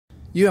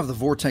You have the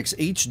Vortex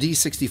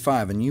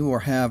HD65 and you are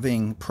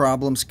having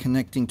problems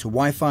connecting to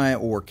Wi-Fi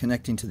or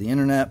connecting to the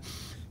internet.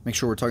 Make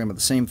sure we're talking about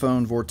the same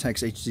phone.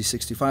 Vortex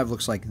HD65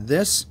 looks like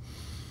this,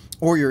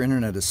 or your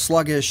internet is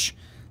sluggish.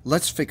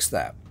 Let's fix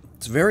that.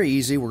 It's very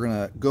easy. We're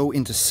going to go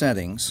into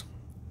settings,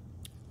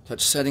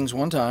 touch settings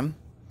one time,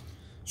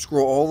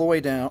 scroll all the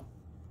way down.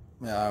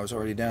 I was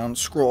already down.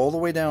 Scroll all the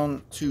way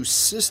down to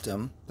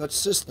system, touch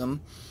system,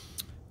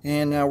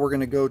 and now we're going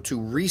to go to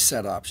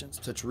reset options.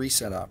 Touch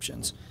reset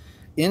options.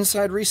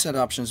 Inside reset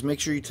options, make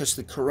sure you touch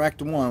the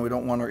correct one. We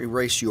don't want to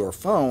erase your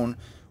phone.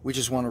 We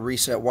just want to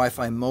reset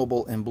Wi-Fi,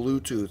 mobile, and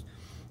Bluetooth.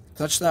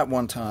 Touch that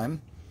one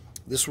time.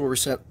 This will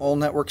reset all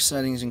network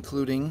settings,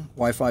 including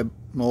Wi-Fi,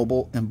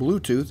 mobile, and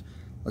Bluetooth.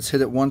 Let's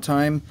hit it one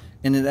time,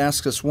 and it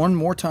asks us one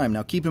more time.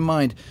 Now, keep in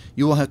mind,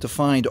 you will have to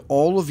find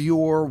all of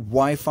your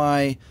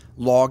Wi-Fi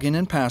login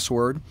and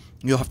password.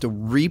 You'll have to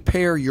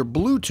repair your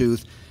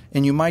Bluetooth,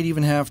 and you might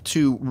even have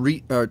to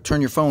turn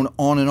your phone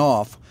on and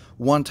off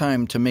one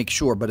time to make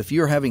sure. But if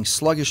you're having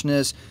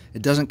sluggishness,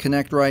 it doesn't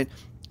connect right,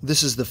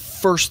 this is the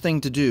first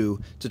thing to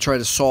do to try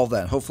to solve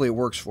that. Hopefully it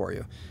works for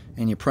you.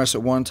 And you press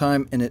it one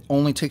time, and it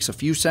only takes a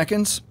few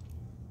seconds.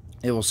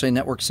 It will say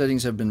network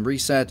settings have been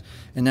reset,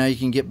 and now you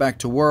can get back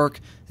to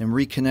work and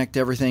reconnect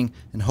everything,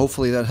 and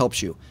hopefully that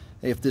helps you.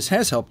 If this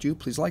has helped you,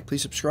 please like,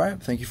 please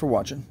subscribe. Thank you for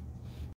watching.